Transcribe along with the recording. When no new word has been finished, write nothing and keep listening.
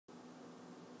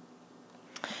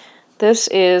This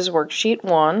is worksheet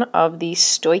 1 of the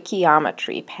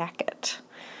Stoichiometry packet.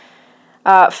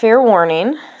 Fair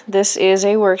warning, this is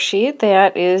a worksheet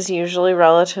that is usually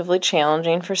relatively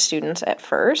challenging for students at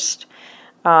first,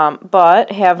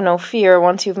 but have no fear,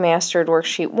 once you've mastered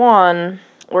worksheet 1,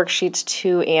 worksheets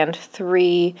 2 and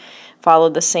 3 follow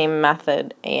the same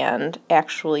method and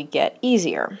actually get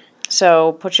easier.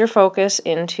 So put your focus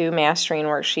into mastering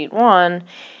worksheet 1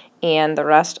 and the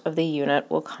rest of the unit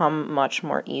will come much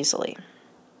more easily.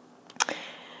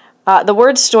 The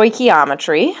word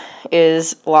stoichiometry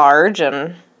is large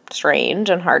and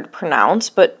strange and hard to pronounce,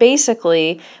 but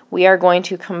basically we are going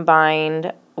to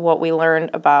combine what we learned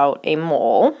about a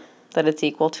mole, that it's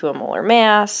equal to a molar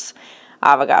mass,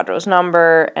 Avogadro's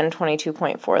number, and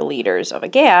 22.4 liters of a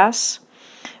gas,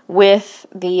 with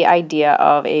the idea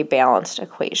of a balanced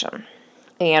equation.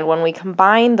 And when we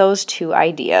combine those two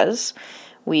ideas,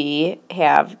 we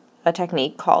have a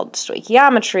technique called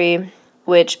stoichiometry,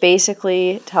 which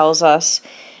basically tells us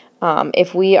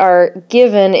if we are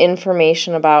given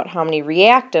information about how many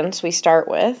reactants we start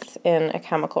with in a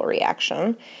chemical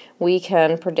reaction, we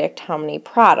can predict how many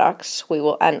products we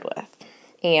will end with.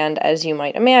 And as you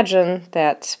might imagine,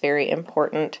 that's very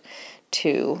important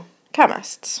to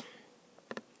chemists.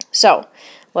 So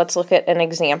let's look at an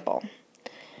example.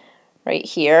 Right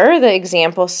here, the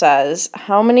example says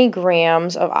how many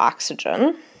grams of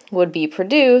oxygen would be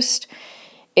produced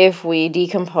if we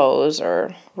decompose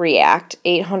or react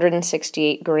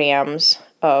 868 grams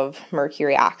of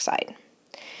mercury oxide.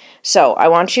 So I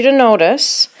want you to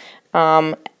notice,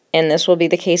 and this will be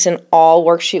the case in all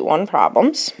worksheet 1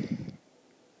 problems,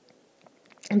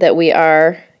 that we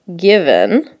are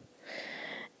given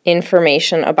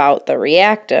information about the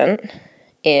reactant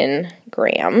in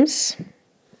grams,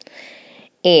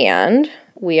 and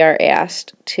we are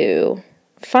asked to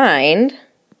find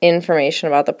information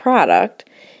about the product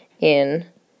in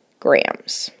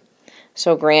grams.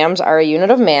 So grams are a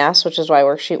unit of mass, which is why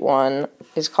worksheet 1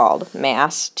 is called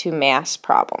mass to mass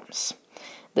problems.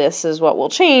 This is what will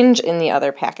change in the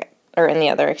other packet, or in the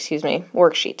other,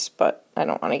 worksheets, but I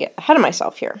don't want to get ahead of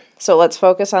myself here. So let's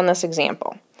focus on this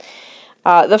example.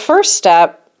 The first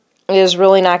step is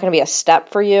really not going to be a step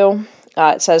for you.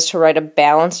 It says to write a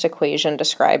balanced equation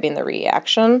describing the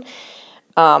reaction.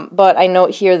 But I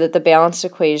note here that the balanced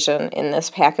equation in this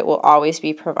packet will always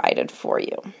be provided for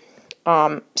you.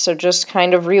 So just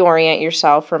kind of reorient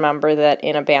yourself. Remember that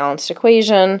in a balanced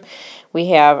equation, we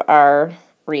have our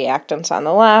reactants on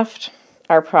the left,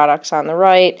 our products on the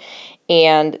right,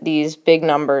 and these big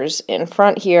numbers in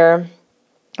front here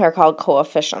are called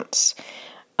coefficients.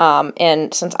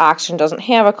 And since oxygen doesn't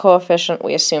have a coefficient,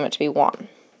 we assume it to be 1.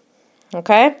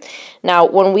 Okay? Now,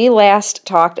 when we last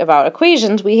talked about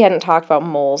equations, we hadn't talked about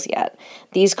moles yet.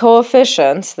 These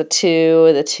coefficients, the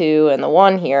 2, and the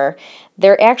 1 here,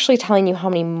 they're actually telling you how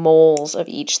many moles of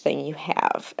each thing you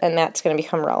have, and that's going to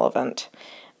become relevant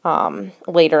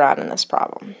later on in this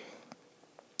problem.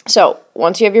 So,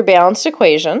 once you have your balanced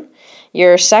equation,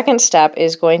 your second step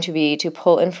is going to be to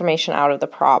pull information out of the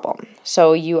problem.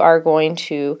 So you are going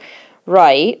to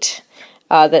write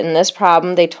that in this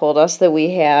problem they told us that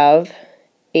we have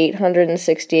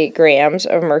 868 grams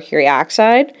of mercury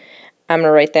oxide. I'm going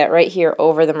to write that right here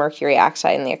over the mercury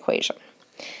oxide in the equation.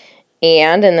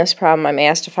 And in this problem I'm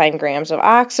asked to find grams of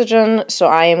oxygen, so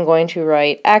I am going to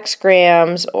write X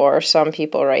grams, or some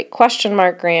people write question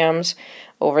mark grams,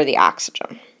 over the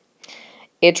oxygen.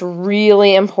 It's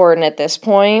really important at this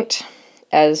point,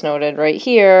 as noted right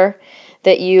here,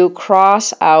 that you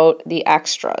cross out the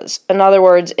extras. In other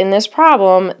words, in this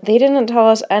problem, they didn't tell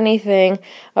us anything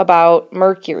about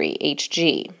mercury,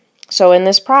 Hg. So in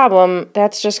this problem,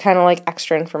 that's just kind of like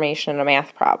extra information in a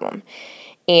math problem.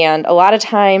 And a lot of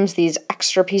times, these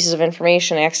extra pieces of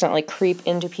information accidentally creep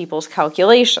into people's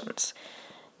calculations.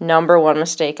 Number 1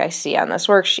 mistake I see on this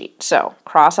worksheet. So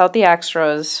cross out the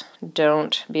extras.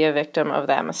 Don't be a victim of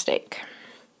that mistake.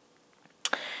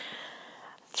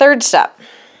 Third step,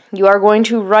 you are going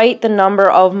to write the number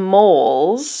of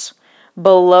moles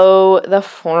below the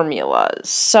formulas.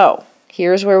 So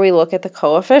here's where we look at the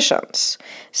coefficients.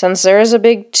 Since there is a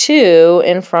big 2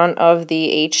 in front of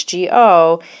the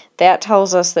HGO, that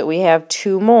tells us that we have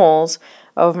 2 moles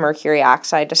of mercury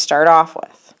oxide to start off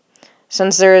with.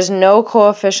 Since there is no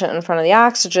coefficient in front of the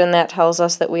oxygen, that tells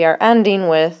us that we are ending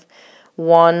with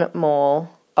 1 mole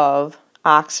of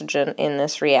oxygen in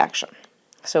this reaction.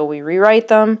 So we rewrite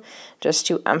them just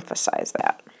to emphasize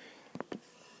that.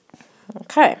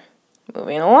 Okay,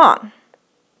 moving along.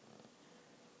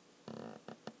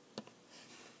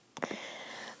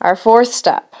 Our fourth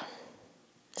step,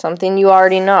 something you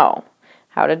already know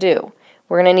how to do.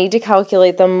 we're going to need to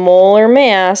calculate the molar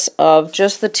mass of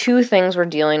just the two things we're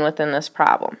dealing with in this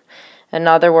problem. In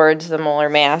other words, the molar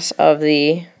mass of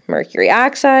the mercury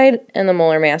oxide and the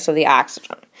molar mass of the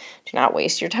oxygen. Do not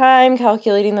waste your time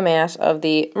calculating the mass of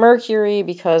the mercury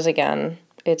because, again,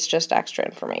 it's just extra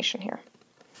information here.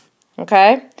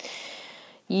 Okay?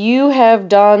 You have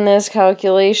done this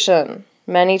calculation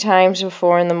many times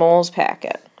before in the moles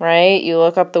packet, right? You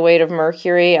look up the weight of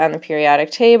mercury on the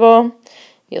periodic table.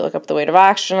 You look up the weight of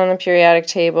oxygen on the periodic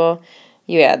table.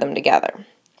 You add them together.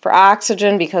 For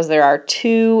oxygen, because there are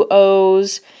two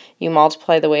O's, you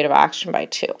multiply the weight of oxygen by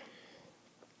 2,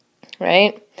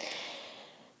 right?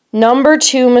 Number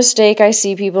 2 mistake I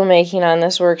see people making on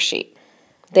this worksheet.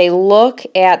 They look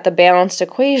at the balanced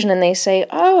equation and they say,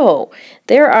 oh,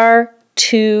 there are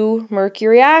 2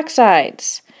 mercury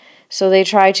oxides. So they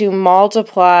try to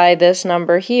multiply this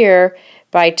number here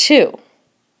by 2,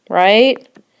 right?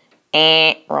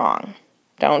 Wrong.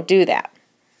 Don't do that.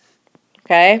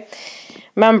 Okay?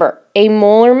 Remember, a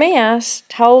molar mass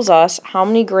tells us how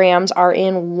many grams are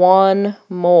in 1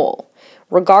 mole,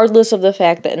 regardless of the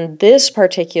fact that in this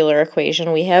particular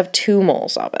equation we have 2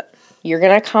 moles of it. You're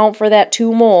going to account for that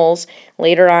 2 moles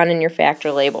later on in your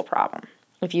factor label problem.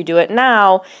 If you do it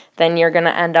now, then you're going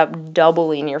to end up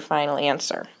doubling your final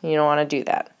answer. You don't want to do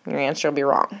that. Your answer will be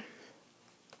wrong.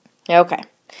 Okay.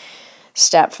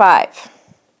 Step 5.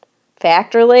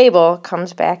 Factor label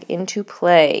comes back into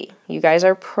play. You guys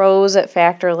are pros at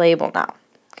factor label now.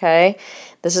 Okay?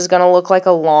 This is going to look like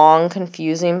a long,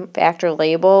 confusing factor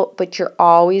label, but you're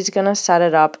always going to set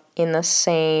it up in the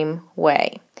same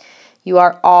way. You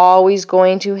are always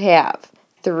going to have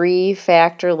 3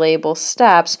 factor label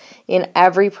steps in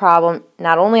every problem,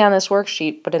 not only on this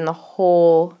worksheet, but in the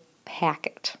whole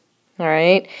packet. All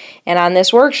right? And on this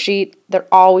worksheet, they're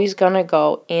always going to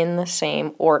go in the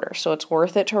same order. So it's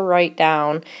worth it to write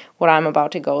down what I'm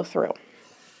about to go through.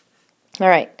 All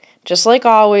right. Just like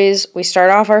always, we start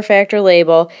off our factor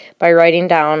label by writing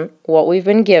down what we've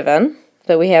been given,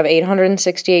 that we have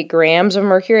 868 grams of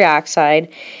mercury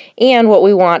oxide, and what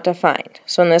we want to find.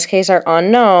 So in this case, our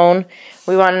unknown,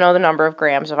 we want to know the number of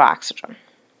grams of oxygen.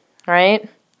 All right?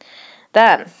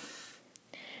 Then,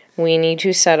 we need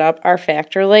to set up our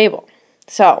factor label.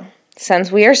 So, since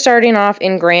we are starting off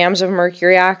in grams of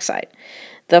mercury oxide,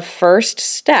 the first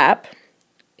step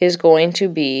is going to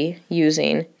be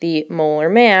using the molar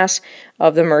mass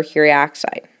of the mercury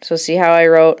oxide. So see how I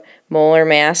wrote molar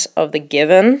mass of the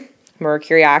given?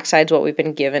 Mercury oxide is what we've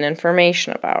been given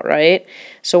information about, right?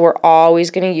 So we're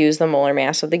always going to use the molar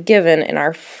mass of the given in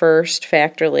our first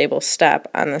factor label step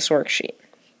on this worksheet.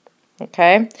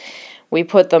 Okay? We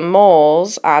put the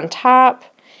moles on top,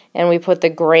 and we put the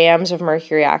grams of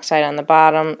mercury oxide on the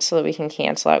bottom so that we can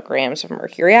cancel out grams of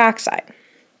mercury oxide.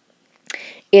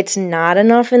 It's not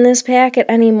enough in this packet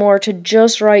anymore to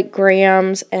just write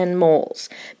grams and moles,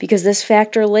 because this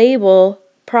factor label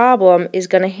problem is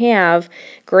going to have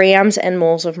grams and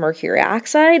moles of mercury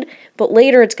oxide, but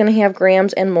later it's going to have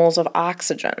grams and moles of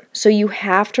oxygen. So you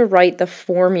have to write the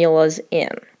formulas in.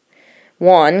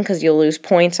 1, because you'll lose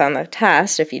points on the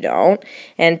test if you don't,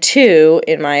 and 2,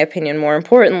 in my opinion, more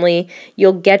importantly,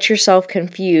 you'll get yourself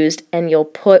confused and you'll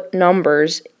put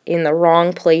numbers in the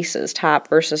wrong places, top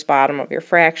versus bottom of your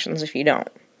fractions if you don't.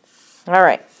 All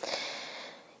right.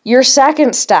 Your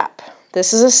second step.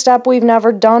 This is a step we've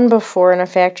never done before in a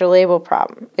factor label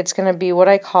problem. It's going to be what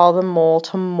I call the mole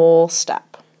to mole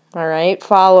step. All right?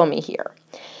 Follow me here.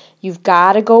 You've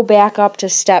got to go back up to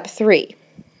step 3,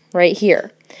 right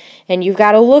here. And you've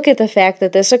got to look at the fact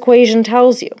that this equation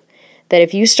tells you that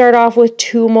if you start off with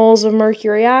 2 moles of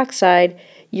mercury oxide,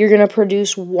 you're going to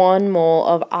produce 1 mole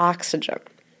of oxygen.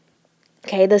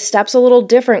 Okay, the step's a little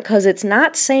different because it's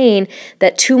not saying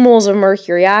that 2 moles of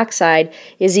mercury oxide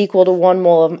is equal to 1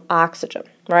 mole of oxygen,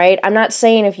 right? I'm not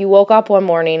saying if you woke up one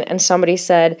morning and somebody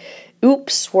said,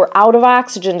 oops, we're out of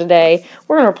oxygen today,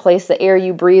 we're going to replace the air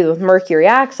you breathe with mercury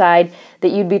oxide,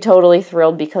 that you'd be totally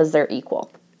thrilled because they're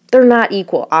equal. They're not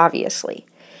equal, obviously.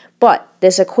 But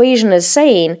this equation is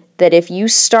saying that if you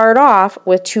start off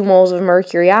with 2 moles of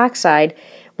mercury oxide,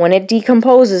 when it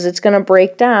decomposes, it's going to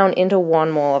break down into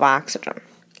 1 mole of oxygen.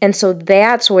 And so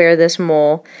that's where this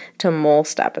mole to mole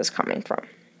step is coming from.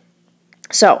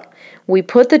 So we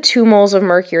put the 2 moles of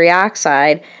mercury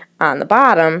oxide on the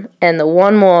bottom and the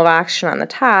 1 mole of oxygen on the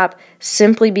top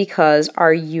simply because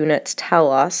our units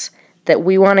tell us that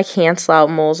we want to cancel out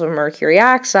moles of mercury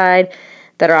oxide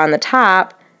that are on the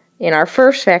top in our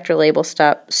first factor label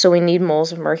step, so we need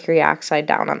moles of mercury oxide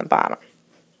down on the bottom.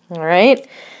 All right?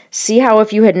 See how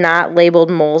if you had not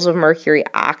labeled moles of mercury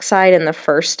oxide in the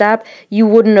first step, you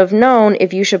wouldn't have known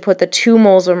if you should put the 2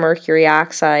 moles of mercury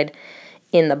oxide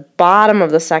in the bottom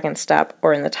of the second step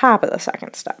or in the top of the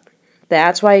second step.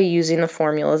 That's why using the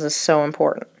formulas is so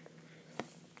important.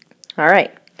 All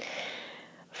right.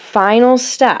 Final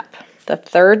step. The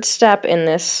third step in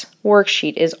this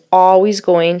worksheet is always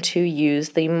going to use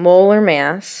the molar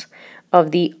mass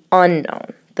of the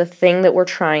unknown, the thing that we're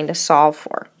trying to solve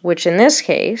for, which in this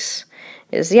case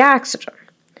is the oxygen.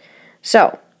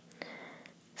 So,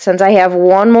 since I have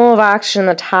 1 mole of oxygen in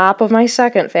the top of my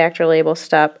second factor label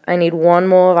step, I need 1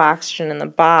 mole of oxygen in the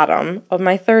bottom of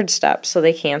my third step, so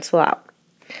they cancel out.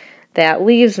 That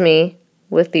leaves me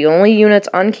with the only units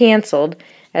uncanceled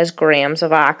as grams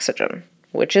of oxygen,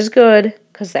 which is good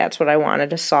because that's what I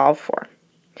wanted to solve for.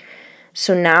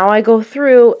 So now I go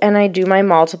through and I do my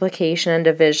multiplication and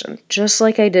division, just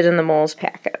like I did in the moles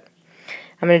packet.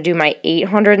 I'm going to do my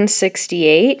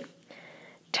 868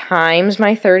 times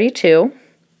my 32,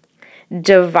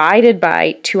 divided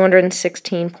by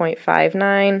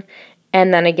 216.59,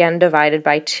 and then again divided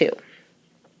by 2.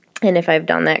 And if I've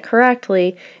done that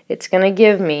correctly, it's going to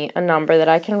give me a number that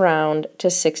I can round to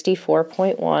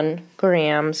 64.1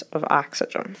 grams of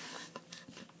oxygen.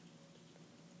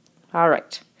 All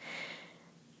right.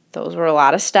 Those were a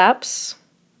lot of steps.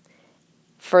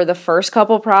 For the first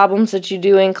couple problems that you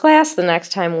do in class the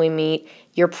next time we meet,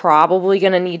 you're probably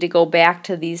going to need to go back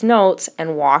to these notes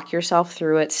and walk yourself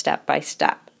through it step by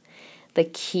step. The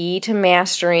key to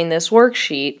mastering this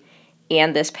worksheet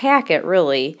and this packet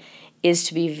really is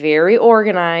to be very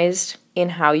organized in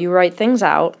how you write things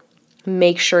out.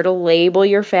 Make sure to label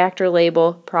your factor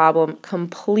label problem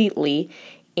completely,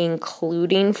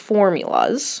 including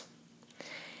formulas,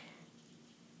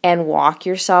 and walk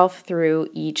yourself through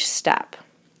each step.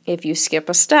 If you skip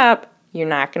a step, you're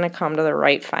not going to come to the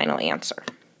right final answer.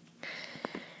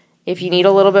 If you need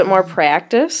a little bit more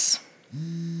practice,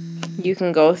 you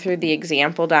can go through the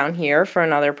example down here for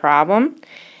another problem.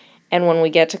 And when we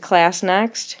get to class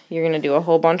next, you're going to do a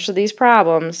whole bunch of these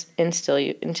problems until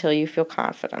you feel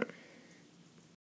confident.